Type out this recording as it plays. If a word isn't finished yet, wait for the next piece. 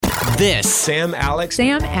This Sam Alex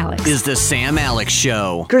is the Sam Alex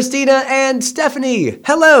Show. Christina and Stephanie,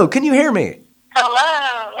 hello. Can you hear me?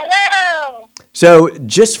 Hello. So,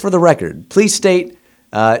 just for the record, please state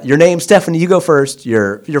your name. Stephanie, you go first.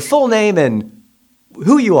 Your full name and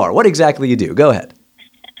who you are. What exactly you do. Go ahead.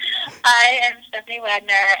 I am Stephanie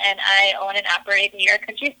Wagner, and I own and operate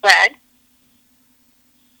NYCountry Swag.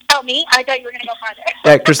 Oh, me? I thought you were going to go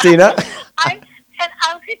farther. Christina?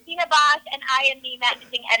 I'm Christina Bosch, and I am the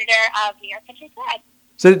managing editor of NYCountry Swag.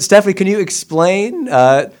 So, Stephanie, can you explain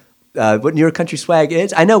what NYCountry Swag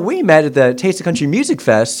is? I know we met at the Taste of Country Music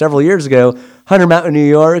Fest several years ago, Hunter Mountain, New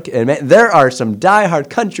York, and man, there are some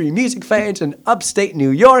diehard country music fans in upstate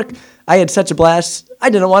New York. I had such a blast,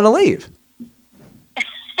 I didn't want to leave.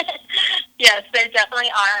 Yes, there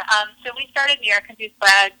definitely are. So we started NYCountry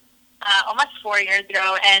Swag almost 4 years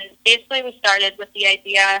ago, and basically we started with the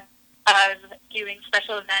idea of doing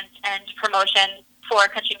special events and promotion for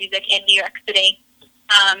country music in New York City.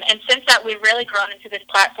 And since that, we've really grown into this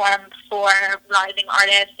platform for rising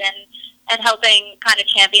artists and helping kind of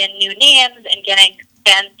champion new names and getting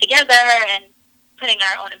bands together and putting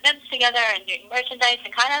our own events together and doing merchandise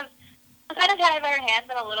and kind of have our hands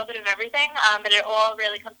in a little bit of everything. But it all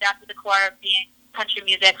really comes down to the core of being country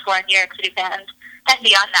music for New York City fans. And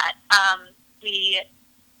beyond that, we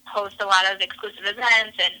host a lot of exclusive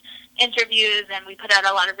events and interviews, and we put out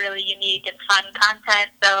a lot of really unique and fun content.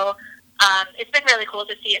 So it's been really cool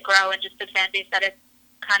to see it grow and just the fan base that it's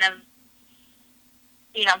kind of,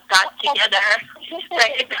 got together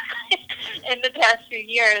right, in the past few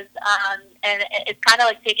years. And it's kind of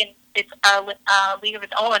like taken its league of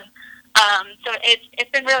its own. So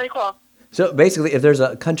it's been really cool. So basically, if there's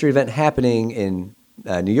a country event happening in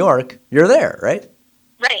New York, you're there, right?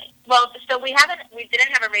 Right. Well, so we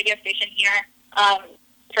didn't have a radio station here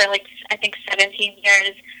for I think 17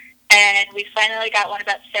 years. And we finally got one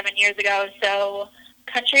about 7 years ago. So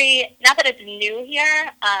country, not that it's new here,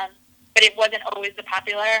 but it wasn't always the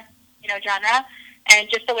popular, genre. And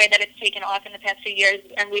just the way that it's taken off in the past few years,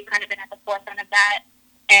 and we've kind of been at the forefront of that.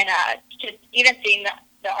 And just even seeing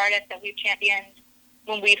the artists that we've championed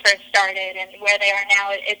when we first started and where they are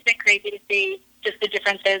now, it's been crazy to see just the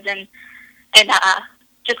differences and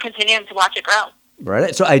just continuing to watch it grow.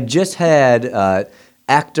 Right. So I just had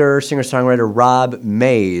actor, singer-songwriter Rob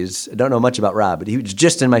Mays. I don't know much about Rob, but he was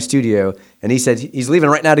just in my studio, and he said he's leaving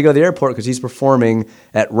right now to go to the airport because he's performing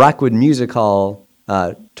at Rockwood Music Hall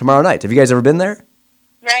tomorrow night. Have you guys ever been there?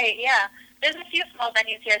 Right, yeah. There's a few small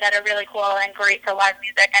venues here that are really cool and great for live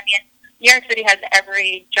music. I mean, New York City has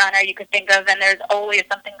every genre you could think of, and there's always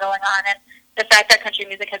something going on. And the fact that country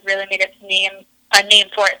music has really made its a name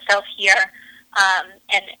for itself here.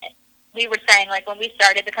 And we were saying, when we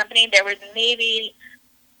started the company, there was maybe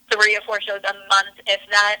 3 or 4 shows a month, if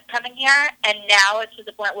that, coming here. And now it's to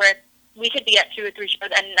the point where we could be at 2 or 3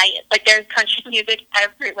 shows a night. There's country music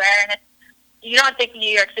everywhere. And you don't think New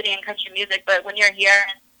York City and country music, but when you're here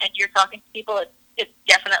and you're talking to people, it's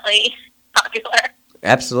definitely popular.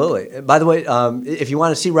 Absolutely. By the way, if you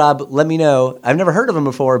want to see Rob, let me know. I've never heard of him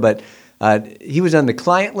before, but he was on the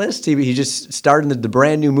client list. He just starred in the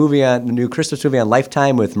brand new new Christmas movie on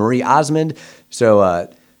Lifetime with Marie Osmond. So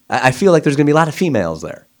I feel like there's going to be a lot of females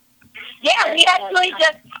there. Yeah, we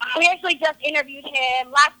actually just interviewed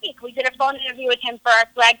him last week. We did a phone interview with him for our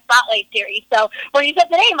Swag Spotlight series. So when you said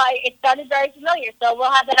the name, it sounded very familiar. So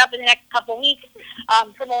we'll have that up in the next couple weeks,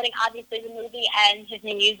 promoting obviously the movie and his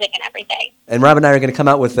new music and everything. And Rob and I are going to come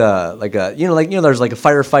out with there's like a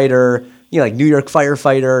firefighter, like New York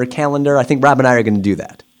firefighter calendar. I think Rob and I are going to do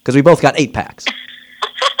that because we both got 8-packs.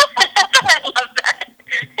 I love that.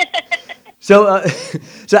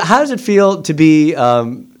 So how does it feel to be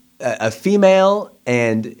a female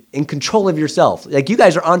and in control of yourself? You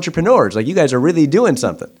guys are entrepreneurs. You guys are really doing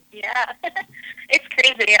something. Yeah, it's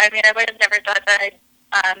crazy. I mean, I would have never thought that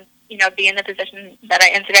I'd, be in the position that I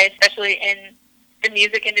am today, especially in the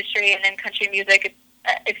music industry and in country music.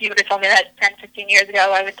 If you would have told me that 10, 15 years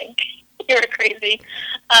ago, I would think you were crazy.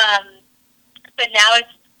 But now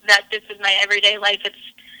it's that this is my everyday life. It's,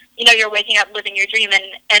 you're waking up living your dream,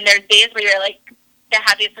 and there's days where you're the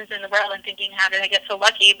happiest person in the world and thinking, how did I get so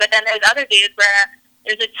lucky? But then there's other days where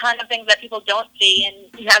there's a ton of things that people don't see,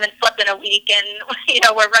 and you haven't slept in a week, and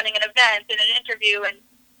we're running an event and an interview and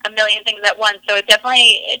a million things at once. So it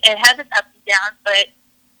definitely it has its ups and downs, but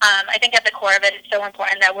I think at the core of it, it's so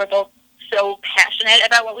important that we're both so passionate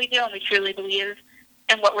about what we do, and we truly believe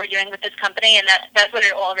in what we're doing with this company, and that's what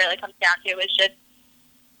it all really comes down to, is just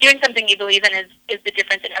doing something you believe in is the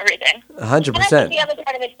difference in everything. 100%. And I think the other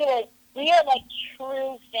part of it too is we are like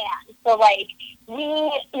true fans. So like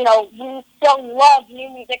we still love New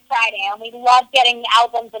Music Friday, and we love getting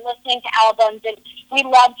albums and listening to albums, and we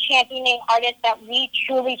love championing artists that we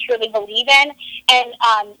truly, truly believe in. And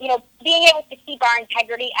being able to keep our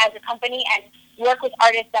integrity as a company and work with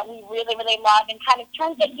artists that we really, really love, and kind of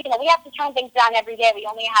turn things. We have to turn things down every day. We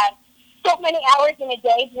only have so many hours in a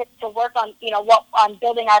day to work on on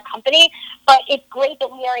building our company. But it's great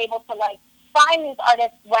that we are able to like find these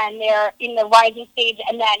artists when they're in the rising stage,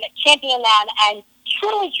 and then champion them and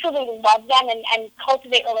truly, truly love them and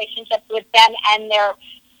cultivate relationships with them and their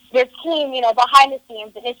team, behind the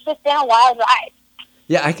scenes. And it's just been a wild ride.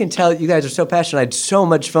 Yeah, I can tell you guys are so passionate. I had so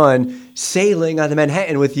much fun sailing on the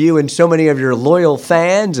Manhattan with you and so many of your loyal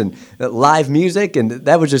fans and live music, and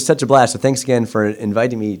that was just such a blast. So thanks again for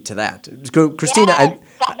inviting me to that. Christina, that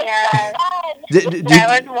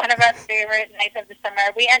was one of our favorite nights of the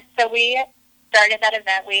summer. We started that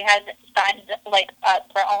event. We had signed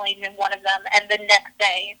up for only doing one of them, and the next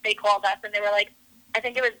day they called us and they were like, I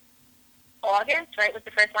think it was August, right? Was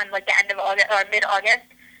the first one like the end of August or mid-August?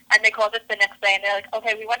 And they called us the next day, and they're like,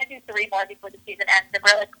 okay, we want to do 3 more before the season ends. And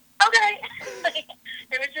we're like, okay.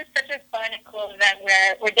 It was just such a fun and cool event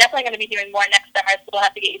where we're definitely going to be doing more next summer, so we'll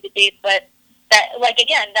have to get you the dates. But that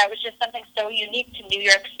was just something so unique to New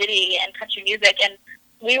York City and country music. And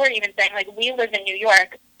we were even saying, like, we live in New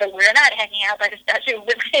York, but we're not hanging out by the Statue of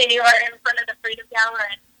Liberty or in front of the Freedom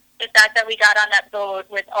Tower. And the fact that we got on that boat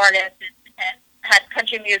with artists and had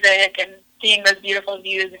country music and seeing those beautiful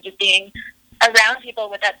views and just being around people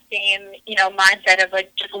with that same, mindset of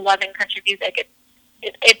like just loving country music.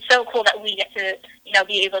 It's so cool that we get to,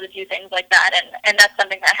 be able to do things like that, and that's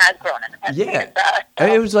something that has grown in the past years.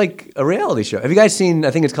 It was like a reality show. Have you guys seen?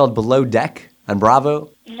 I think it's called Below Deck on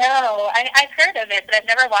Bravo. No, I've heard of it, but I've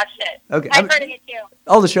never watched it. Okay, I've heard of it too.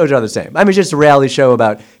 All the shows are the same. It's just a reality show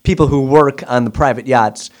about people who work on the private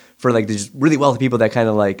yachts for like these really wealthy people that kind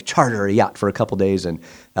of like charter a yacht for a couple days. And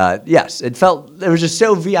yes, it was just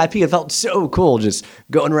so VIP. It felt so cool just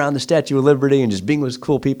going around the Statue of Liberty and just being with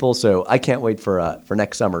cool people. So I can't wait for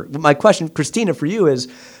next summer. My question, Christina, for you is,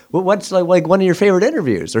 what's like one of your favorite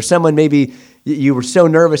interviews, or someone maybe you were so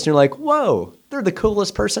nervous and you're like, whoa, they're the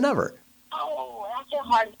coolest person ever? Oh, that's a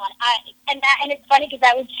hard one. And it's funny because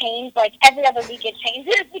that would change, like every other week it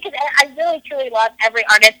changes, because I really truly love every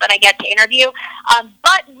artist that I get to interview.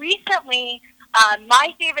 But recently,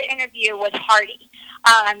 my favorite interview was Hardy,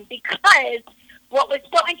 because what was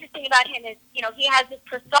so interesting about him is, he has this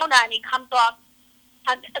persona and he comes off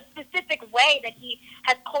a specific way that he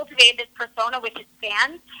has cultivated this persona with his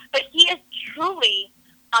fans, but he is truly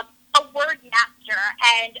a word master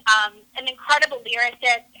and an incredible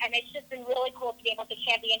lyricist, and it's just been really cool to be able to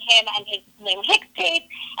champion him and his new mixtape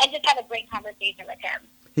and just have a great conversation with him.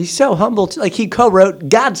 He's so humble. Like, he co-wrote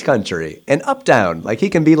God's Country and Uptown. Like, he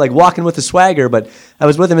can be like walking with a swagger, but I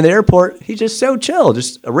was with him in the airport. He's just so chill,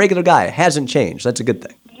 just a regular guy. Hasn't changed. That's a good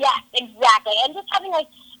thing. Yes, exactly. And just having like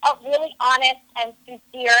a really honest and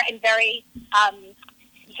sincere and very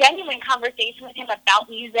genuine conversation with him about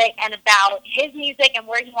music and about his music and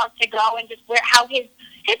where he wants to go, and just how his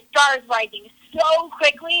star is rising so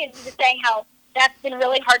quickly, and he was saying how that's been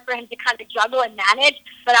really hard for him to kind of juggle and manage,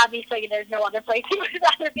 but obviously there's no other place he would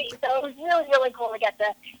rather be. So it was really, really cool to get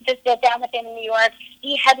to sit down with him in New York.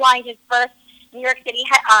 He headlined his first New York City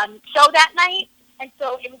show that night, and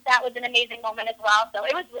so that was an amazing moment as well. So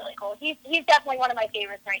it was really cool. He's definitely one of my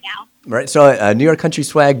favorites right now. Right. So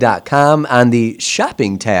NewYorkCountrySwag.com, on the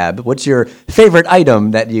shopping tab, what's your favorite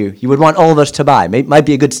item that you would want all of us to buy? Might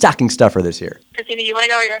be a good stocking stuffer this year. Christina, you want to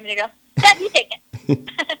go or you want me to go? Deb, you take it.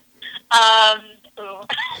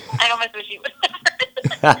 I almost wish you would.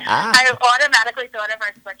 I automatically thought of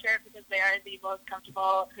our sweatshirt because they are the most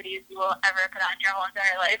comfortable hoodies you will ever put on your whole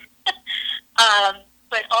entire life.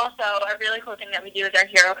 But also, a really cool thing that we do is our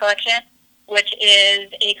Hero Collection, which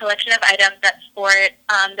is a collection of items that sport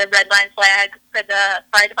the red line flag for the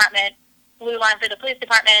fire department, blue line for the police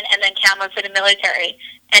department, and then camo for the military.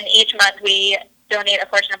 And each month we donate a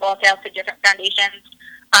portion of all sales to different foundations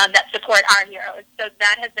that support our heroes. So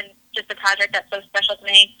that has been just a project that's so special to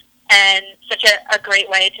me, and such a great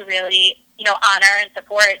way to really, honor and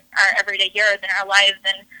support our everyday heroes in our lives.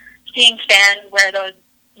 And seeing fans wear those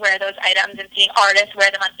items and seeing artists wear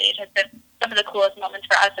them on stage has been some of the coolest moments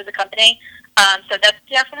for us as a company. So that's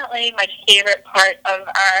definitely my favorite part of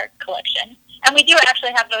our collection. And we do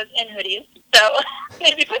actually have those in hoodies, so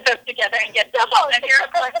maybe put those together and get them all in Hero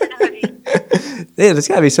Collection hoodies. Yeah, it's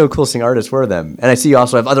got to be so cool seeing artists wear them. And I see you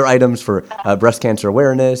also have other items for breast cancer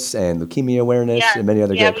awareness and leukemia awareness and many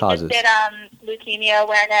other great causes. We just did leukemia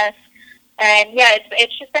awareness, And yeah,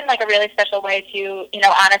 it's just been like a really special way to,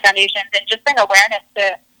 honor foundations and just bring awareness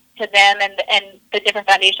to them and the different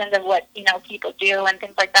foundations of what, people do and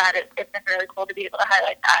things like that. It's been really cool to be able to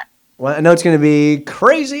highlight that. Well, I know it's going to be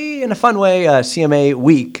crazy in a fun way, CMA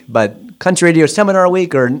week, but Country Radio Seminar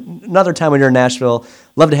Week or another time when you're in Nashville,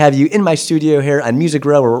 love to have you in my studio here on Music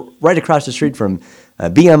Row. We're right across the street from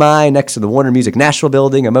BMI, next to the Warner Music Nashville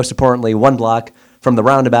building, and most importantly, one block from the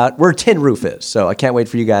roundabout where Tin Roof is. So I can't wait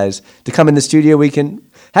for you guys to come in the studio. We can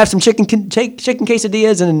have some chicken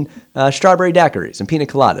quesadillas and strawberry daiquiris and pina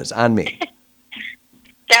coladas on me.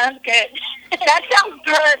 Sounds good. That sounds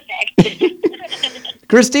perfect.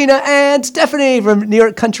 Christina and Stephanie from New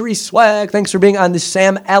York Country Swag, thanks for being on the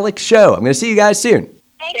Sam Alex Show. I'm going to see you guys soon.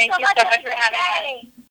 Thanks so much for having us.